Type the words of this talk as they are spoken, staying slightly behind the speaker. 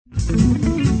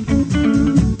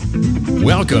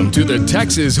Welcome to the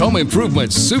Texas Home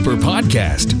Improvement Super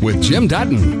Podcast with Jim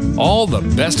Dutton. All the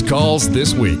best calls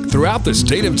this week throughout the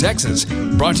state of Texas.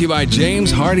 Brought to you by James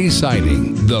Hardy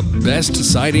Siding, the best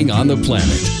siding on the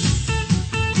planet.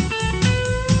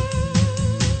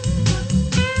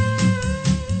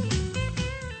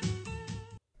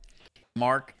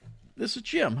 Mark, this is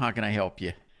Jim. How can I help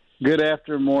you? Good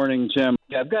afternoon, Jim.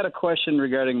 I've got a question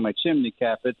regarding my chimney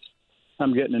cap.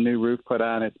 I'm getting a new roof put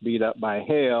on. It's beat up by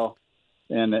hail,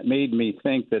 and it made me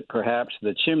think that perhaps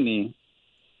the chimney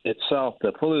itself,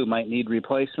 the flue, might need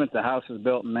replacement. The house was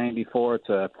built in '94. It's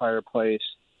a fireplace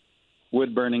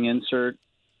wood-burning insert,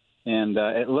 and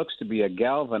it looks to be a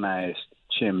galvanized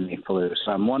chimney flue.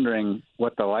 So I'm wondering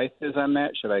what the life is on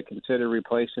that. Should I consider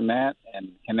replacing that,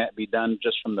 and can that be done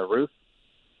just from the roof?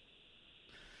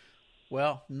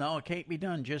 Well, no, it can't be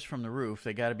done just from the roof.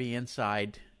 They got to be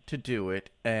inside to do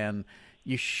it, and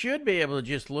you should be able to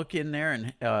just look in there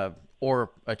and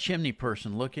or a chimney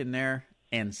person look in there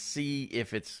and see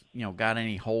if it's got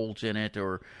any holes in it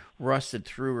or rusted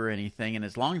through or anything. And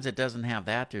as long as it doesn't have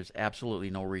that, there's absolutely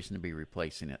no reason to be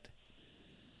replacing it.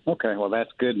 Okay, well,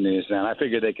 that's good news then. I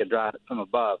figured they could drop it from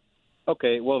above.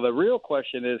 Okay, well, the real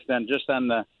question is then just on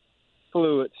the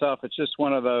flue itself. It's just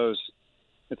one of those.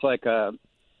 It's like a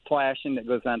flashing that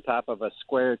goes on top of a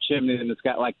square chimney, and it's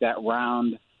got like that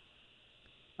round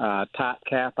top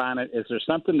cap on it. Is there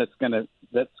something that's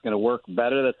gonna work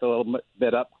better? That's a little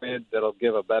bit upgraded that'll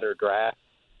give a better draft?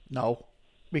 No,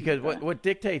 because what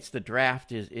dictates the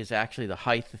draft is actually the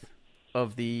height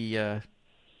of the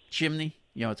chimney.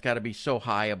 It's got to be so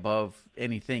high above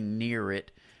anything near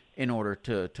it in order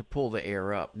to pull the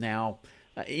air up. Now,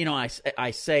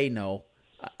 I say no.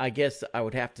 I guess I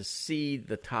would have to see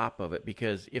the top of it,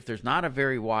 because if there's not a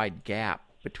very wide gap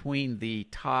between the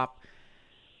top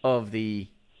of the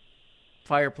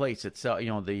fireplace itself,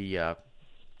 the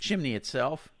chimney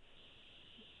itself,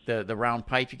 the round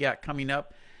pipe you got coming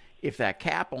up, if that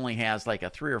cap only has like a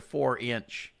 3 or 4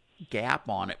 inch gap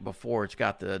on it before it's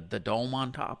got the dome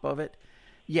on top of it,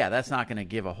 yeah, that's not going to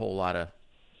give a whole lot of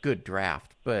good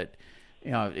draft. But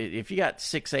if you got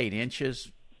 6-8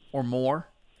 inches or more,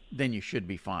 then you should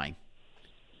be fine.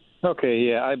 Okay,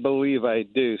 yeah, I believe I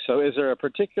do. So is there a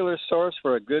particular source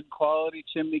for a good quality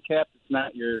chimney cap that's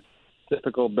not your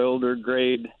typical builder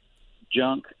grade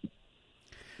junk?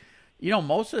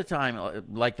 Most of the time,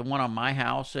 like the one on my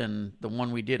house and the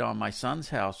one we did on my son's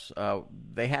house,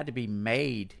 they had to be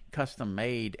custom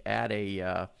made at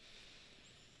a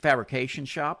fabrication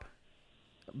shop,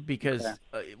 because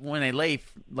when they lay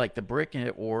like the brick in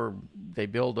it or they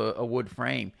build a wood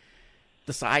frame,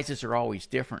 the sizes are always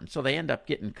different, so they end up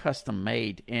getting custom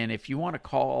made. And if you want to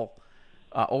call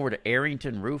over to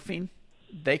Arrington Roofing,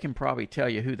 they can probably tell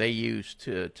you who they use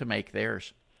to make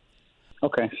theirs.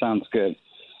 Okay, sounds good.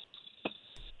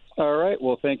 All right,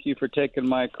 well, thank you for taking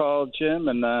my call, Jim,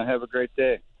 and have a great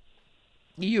day.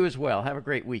 You as well. Have a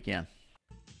great weekend.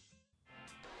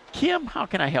 Kim, how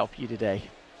can I help you today?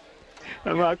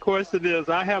 My question is,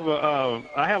 I have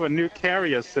a new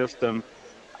carrier system.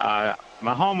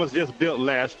 My home was just built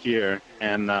last year,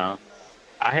 and I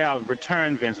have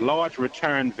return vents, large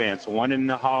return vents, one in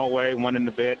the hallway, one in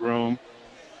the bedroom.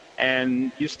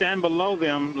 And you stand below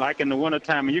them, like in the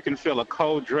wintertime, and you can feel a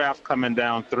cold draft coming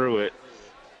down through it.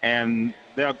 And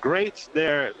they're grates,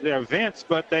 they're vents,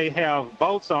 but they have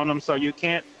bolts on them, so you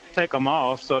can't take them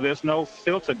off, so there's no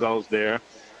filter goes there.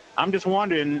 I'm just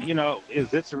wondering, is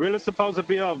this really supposed to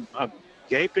be a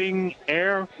gaping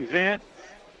air vent,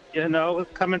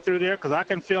 coming through there? Because I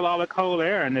can feel all the cold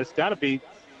air, and it's got to be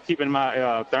keeping my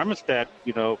thermostat,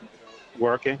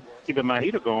 working, keeping my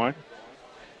heater going.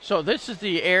 So this is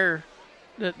the air,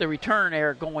 the return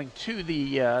air going to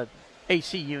the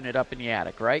AC unit up in the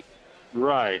attic, right?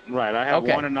 Right. I have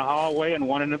one in the hallway and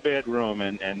one in the bedroom,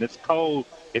 and it's cold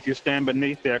if you stand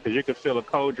beneath there, because you can feel a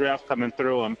cold draft coming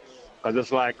through them, because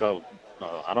it's like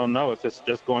I don't know if it's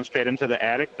just going straight into the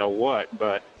attic or what,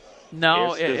 but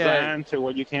no, it's designed to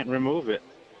where you can't remove it.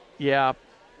 Yeah.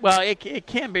 Well, it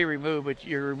can be removed, but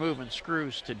you're removing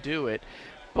screws to do it.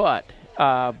 But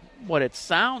what it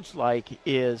sounds like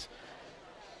is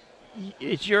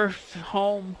your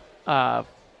home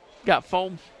got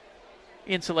foam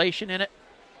insulation in it?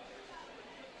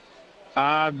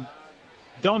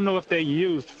 Don't know if they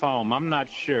used foam. I'm not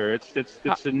sure.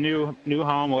 It's a new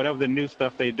home, whatever the new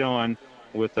stuff they're doing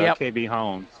with KB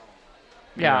Homes.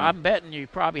 Yeah, I'm betting you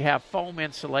probably have foam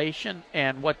insulation,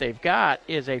 and what they've got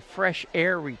is a fresh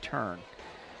air return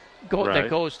that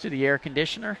goes to the air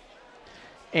conditioner.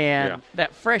 And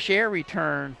that fresh air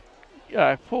return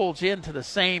pulls into the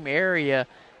same area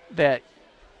that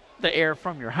the air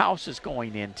from your house is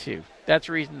going into. That's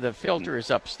the reason the filter is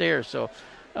upstairs, so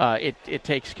it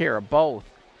takes care of both.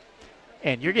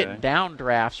 And you're getting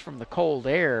downdrafts from the cold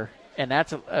air, and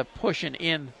that's a pushing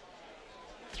in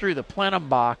through the plenum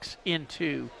box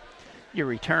into your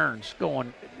returns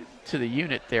going to the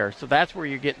unit there. So that's where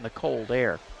you're getting the cold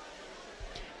air.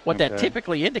 What that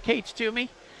typically indicates to me,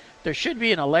 there should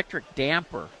be an electric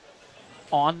damper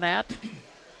on that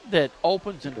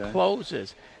opens and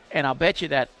closes, and I'll bet you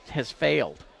that has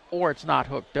failed or it's not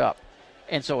hooked up.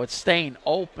 And so it's staying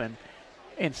open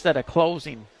instead of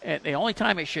closing. And the only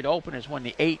time it should open is when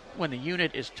the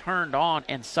unit is turned on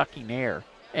and sucking air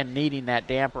and needing that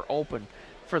damper open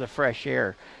for the fresh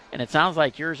air. And it sounds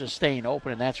like yours is staying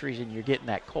open, and that's the reason you're getting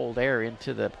that cold air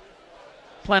into the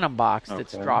plenum box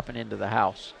that's dropping into the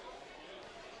house.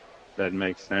 That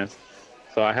makes sense.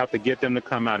 So I have to get them to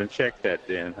come out and check that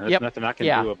then. There's nothing I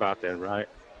can do about that, right?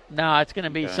 No, it's going to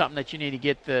be something that you need to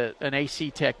get an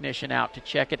AC technician out to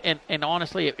check it. And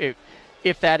honestly,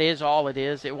 if that is all it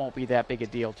is, it won't be that big a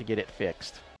deal to get it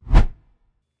fixed.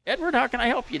 Edward, how can I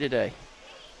help you today?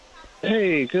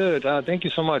 Hey, good. Thank you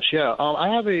so much. Yeah, I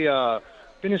have a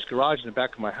finished garage in the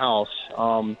back of my house.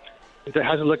 It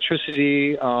has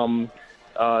electricity.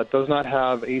 Does not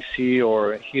have AC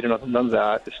or heat or none of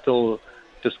that. It's still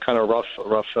just kind of rough.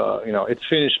 It's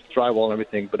finished drywall and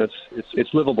everything, but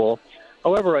it's livable.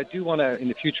 However, I do want to in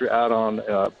the future add on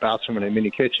a bathroom and a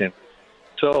mini kitchen.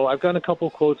 So I've gotten a couple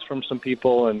quotes from some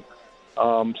people, and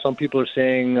some people are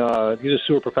saying these are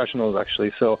sewer professionals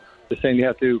actually. So they're saying you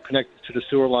have to connect to the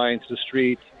sewer line to the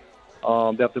street. They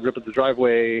have to rip up the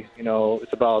driveway.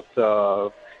 It's about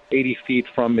 80 feet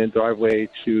from the driveway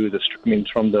to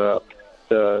from the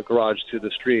garage to the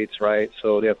streets, right?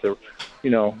 So they have to,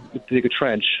 dig a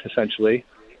trench essentially.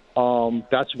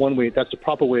 That's one way. That's the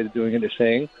proper way of doing it. They're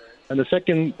saying. And the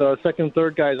second,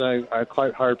 third guys, I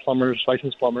hired plumbers,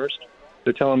 licensed plumbers.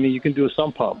 They're telling me you can do a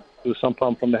sump pump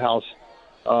from the house,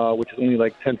 which is only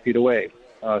like 10 feet away,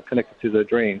 connected to the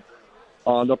drain.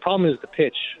 The problem is the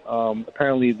pitch.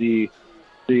 Apparently,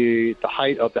 the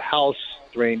height of the house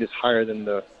drain is higher than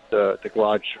the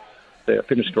garage, the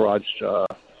finished garage.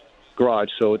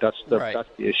 So that's the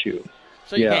issue.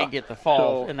 So you can't get the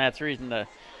fall, and that's the reason the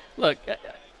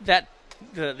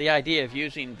idea of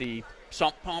using the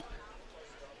sump pump,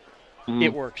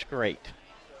 it works great.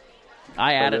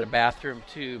 I added a bathroom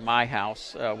to my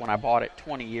house when I bought it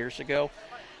 20 years ago,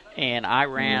 and I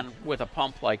ran with a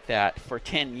pump like that for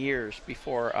 10 years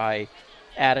before I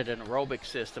added an aerobic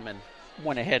system and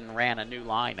went ahead and ran a new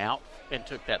line out and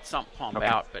took that sump pump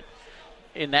out. But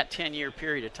in that 10-year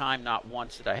period of time, not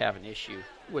once did I have an issue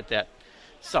with that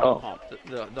sump pump.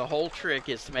 The whole trick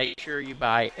is to make sure you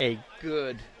buy a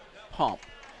good pump.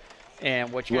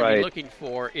 And what you're going to be looking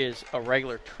for is a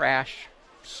regular trash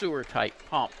sewer type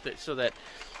pump so that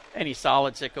any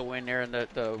solids that go in there and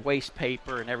the waste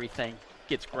paper and everything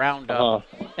gets ground up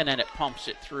and then it pumps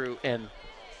it through. And,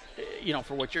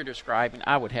 for what you're describing,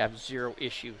 I would have zero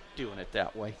issue doing it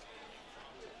that way.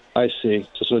 I see.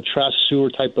 So a trash sewer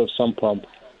type of sump pump.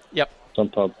 Yep.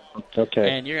 Sump pump. Okay.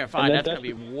 And you're going to find that's going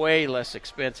to be way less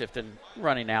expensive than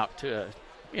running out to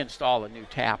install a new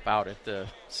tap out at the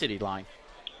city line.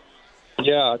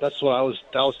 Yeah, that's what I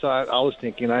was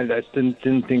thinking. I didn't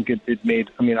think it made.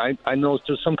 I mean, I know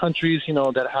there's some countries,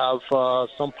 that have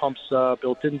some pumps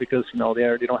built in because they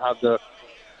don't have the.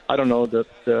 I don't know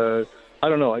the. I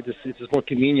don't know. It's just more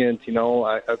convenient. That's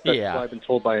what I've been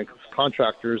told by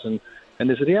contractors, and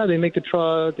they said, they make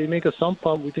a sump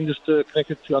pump. We can just connect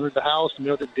it to under the house, and we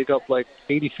don't have to dig up like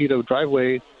 80 feet of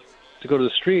driveway to go to the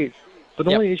street. But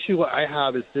the only issue I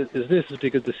have is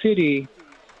because the city.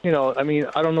 I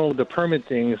don't know the permit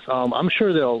things. I'm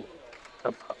sure they'll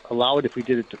allow it if we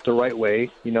did it the right way.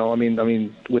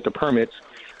 With the permits.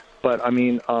 But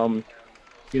Well,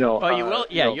 you will.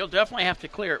 You'll definitely have to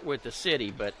clear it with the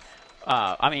city. But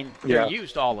they're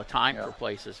used all the time for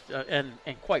places, and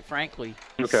quite frankly,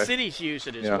 cities use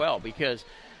it as well because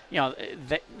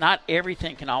not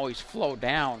everything can always flow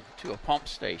down to a pump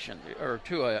station or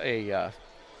to a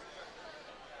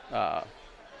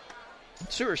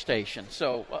sewer station.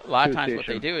 So a lot of times what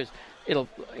they do is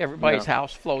everybody's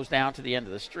house flows down to the end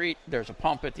of the street. There's a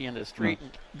pump at the end of the street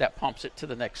that pumps it to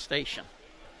the next station.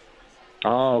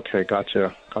 Oh, okay.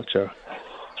 Gotcha.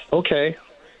 Okay.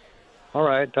 All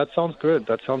right. That sounds good.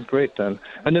 That sounds great then.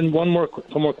 And then one more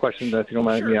question that if you don't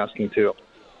mind me asking too.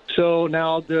 So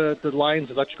now the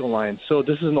lines, electrical lines. So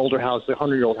this is an older house, a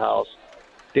 100-year-old house.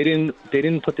 They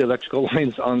didn't put the electrical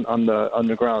lines on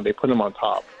the ground. They put them on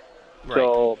top. Right.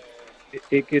 So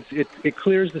it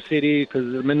clears the city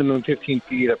because the minimum 15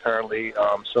 feet apparently.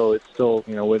 So it's still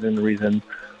within reason.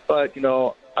 But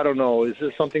I don't know. Is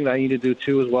this something that I need to do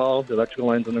too as well? The electrical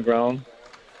lines on the ground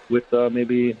with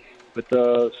maybe with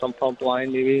the sump pump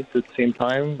line maybe at the same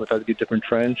time? Would that be a different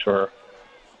trench or?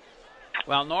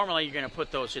 Well, normally you're going to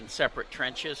put those in separate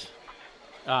trenches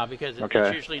because it's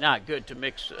Okay. usually not good to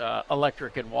mix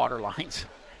electric and water lines.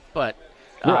 But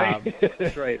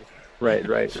Right.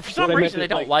 right. for some reason they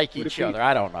don't like each other.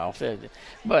 I don't know.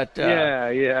 But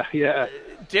Yeah.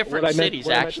 different cities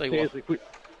actually will.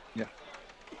 Yeah.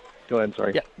 Go ahead.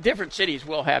 Sorry. Yeah, different cities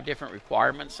will have different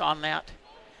requirements on that.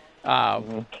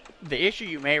 The issue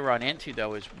you may run into,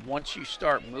 though, is once you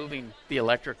start moving the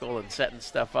electrical and setting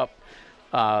stuff up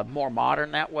more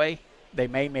modern that way, they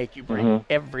may make you bring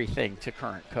everything to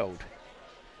current code.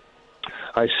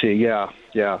 I see. Yeah.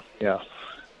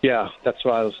 That's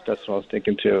what I was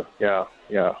thinking too. Yeah.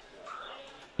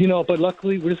 But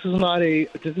luckily this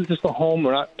is just a home.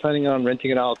 We're not planning on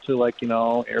renting it out to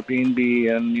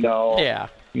Airbnb and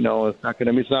it's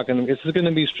going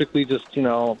to be strictly just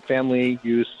family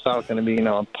use. It's not going to be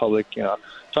public.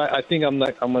 So I think I'm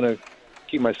going to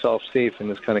keep myself safe and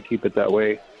just kind of keep it that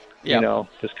way. Yeah.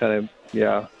 Just kind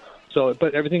of So,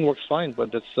 but everything works fine.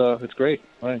 But it's great.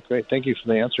 All right, great. Thank you for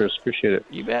the answers. Appreciate it.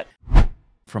 You bet.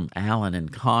 From Alan in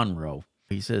Conroe.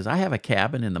 He says, I have a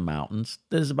cabin in the mountains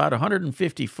that is about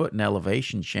 150 foot in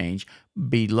elevation change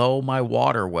below my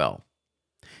water well.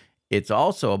 It's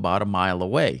also about a mile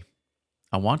away.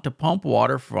 I want to pump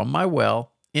water from my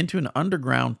well into an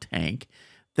underground tank,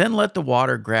 then let the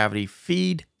water gravity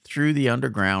feed through the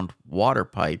underground water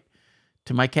pipe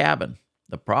to my cabin.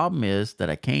 The problem is that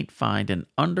I can't find an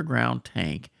underground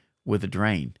tank with a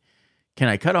drain. Can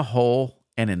I cut a hole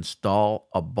and install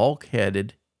a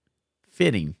bulkheaded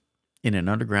fitting in an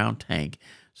underground tank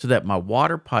so that my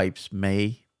water pipes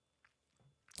stay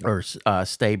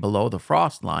below the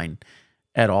frost line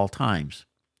at all times?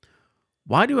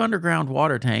 Why do underground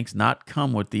water tanks not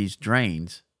come with these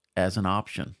drains as an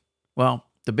option? Well,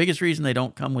 the biggest reason they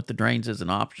don't come with the drains as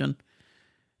an option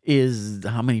is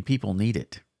how many people need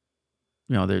it.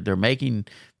 They're making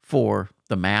for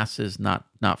the masses, not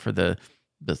for the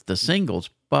singles,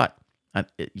 but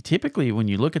typically when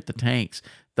you look at the tanks,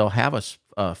 they'll have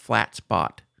a flat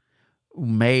spot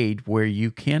made where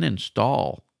you can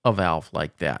install a valve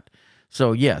like that.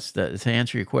 So yes, to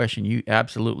answer your question, you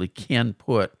absolutely can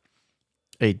put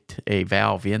a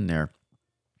valve in there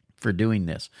for doing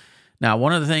this. Now,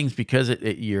 one of the things, because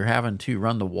you're having to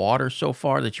run the water so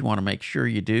far that you want to make sure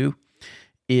you do,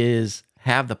 is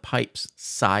have the pipes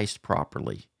sized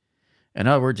properly. In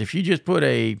other words, if you just put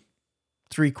a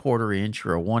 3/4 inch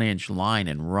or a 1 inch line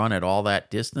and run it all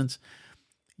that distance,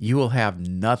 you will have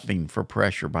nothing for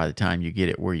pressure by the time you get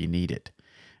it where you need it.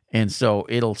 And so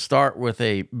it'll start with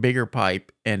a bigger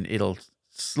pipe and it'll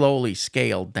slowly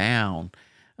scale down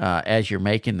as you're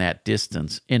making that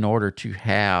distance in order to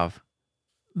have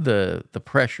the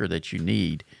pressure that you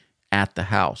need at the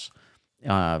house.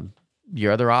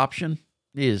 Your other option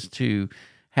is to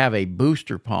have a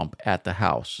booster pump at the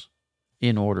house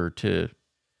in order to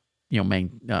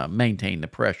maintain the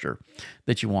pressure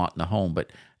that you want in the home.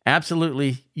 But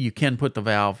absolutely, you can put the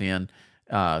valve in.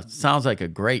 Sounds like a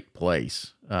great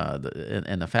place,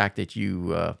 and the fact that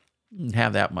you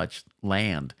have that much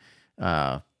land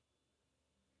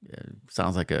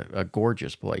sounds like a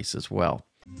gorgeous place as well.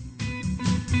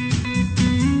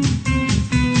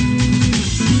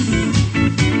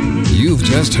 You've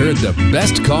just heard the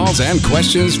best calls and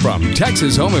questions from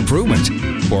Texas Home Improvement.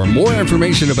 For more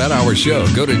information about our show,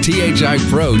 go to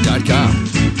thipro.com.